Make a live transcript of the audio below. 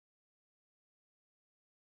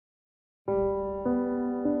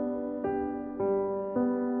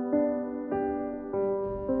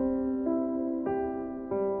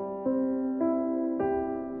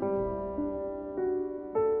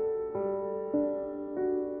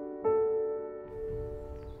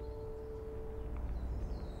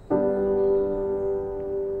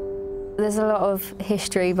There's a lot of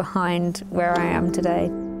history behind where I am today.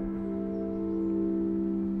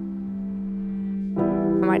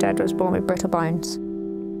 My dad was born with brittle bones.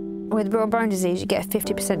 With brittle bone disease, you get a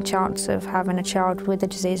 50% chance of having a child with the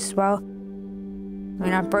disease as well. I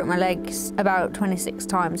mean, I've broke my legs about 26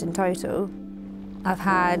 times in total. I've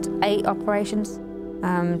had 8 operations.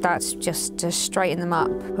 That's just to straighten them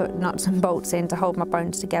up, put nuts and bolts in to hold my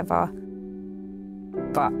bones together.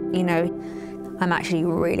 But, you know, I'm actually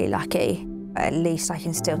really lucky. At least I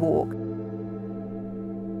can still walk.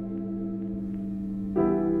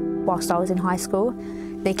 Whilst I was in high school,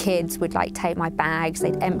 the kids would take my bags,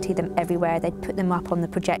 they'd empty them everywhere, they'd put them up on the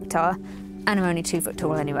projector, and I'm only 2 foot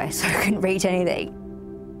tall anyway, so I couldn't reach anything.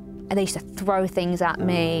 And they used to throw things at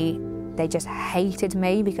me. They just hated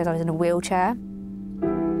me because I was in a wheelchair.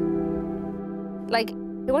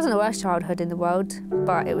 It wasn't the worst childhood in the world,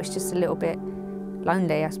 but it was just a little bit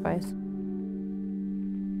lonely, I suppose.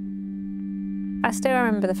 I still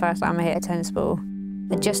remember the first time I hit a tennis ball.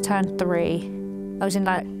 I just turned 3. I was in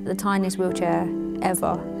the tiniest wheelchair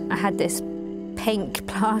ever. I had this pink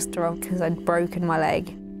plaster on because I'd broken my leg.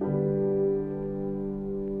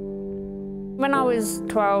 When I was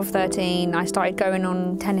 12, 13, I started going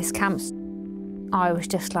on tennis camps. I was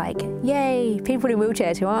just like, yay, people in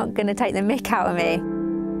wheelchairs who aren't going to take the mick out of me.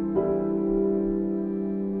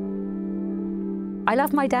 I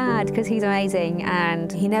love my dad because he's amazing,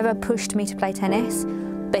 and he never pushed me to play tennis,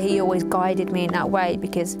 but he always guided me in that way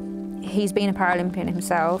because he's been a Paralympian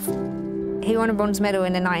himself. He won a bronze medal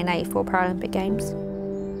in the 1984 Paralympic Games.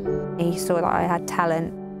 He saw that I had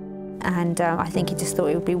talent, and I think he just thought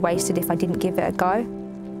it would be wasted if I didn't give it a go.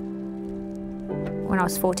 When I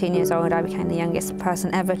was 14 years old, I became the youngest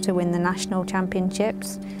person ever to win the national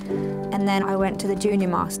championships. And then I went to the Junior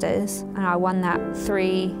Masters, and I won that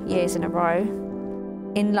 3 years in a row.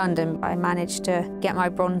 In London, I managed to get my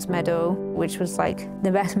bronze medal, which was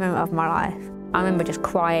the best moment of my life. I remember just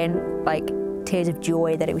crying, tears of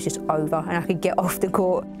joy that it was just over and I could get off the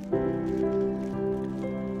court.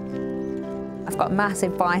 I've got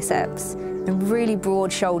massive biceps and really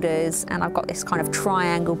broad shoulders, and I've got this kind of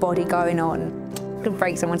triangle body going on. I could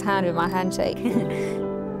break someone's hand with my handshake.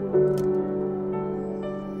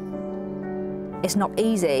 It's not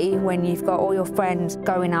easy when you've got all your friends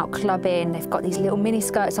going out clubbing, they've got these little mini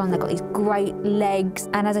skirts on, they've got these great legs,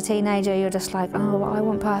 and as a teenager you're just like, oh, I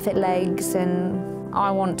want perfect legs and I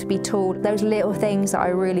want to be tall. Those little things that I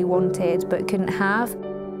really wanted but couldn't have.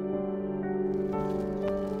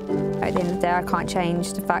 At the end of the day, I can't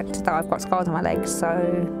change the fact that I've got scars on my legs,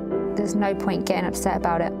 so there's no point getting upset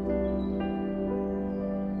about it.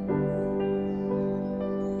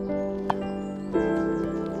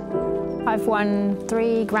 I've won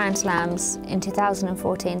 3 Grand Slams in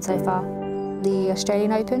 2014 so far. The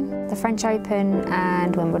Australian Open, the French Open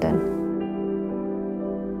and Wimbledon.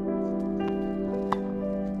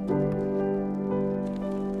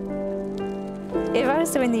 If I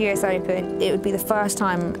was to win the US Open, it would be the first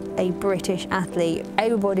time a British athlete,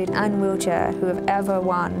 able-bodied and wheelchair, who have ever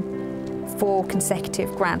won 4 consecutive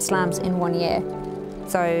Grand Slams in 1 year.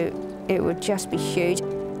 So it would just be huge.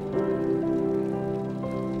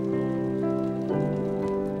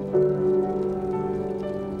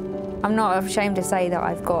 I'm not ashamed to say that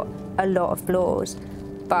I've got a lot of flaws,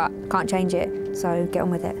 but can't change it, so get on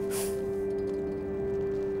with it.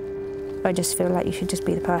 I just feel like you should just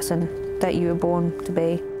be the person that you were born to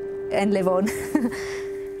be and live on.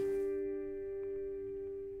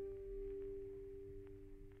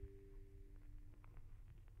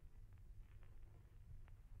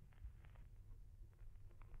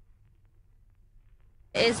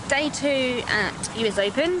 It's day 2 at US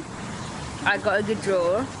Open. I got a good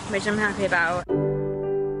draw, which I'm happy about.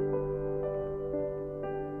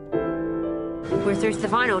 We're through to the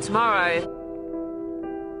final tomorrow.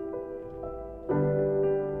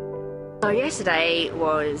 So yesterday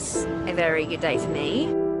was a very good day for me.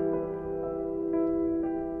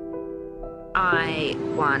 I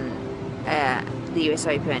won the US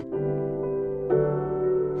Open.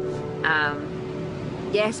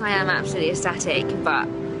 Yes, I am absolutely ecstatic, but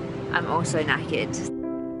I'm also knackered.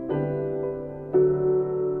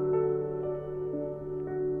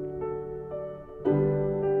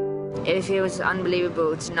 It feels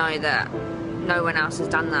unbelievable to know that no one else has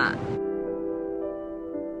done that.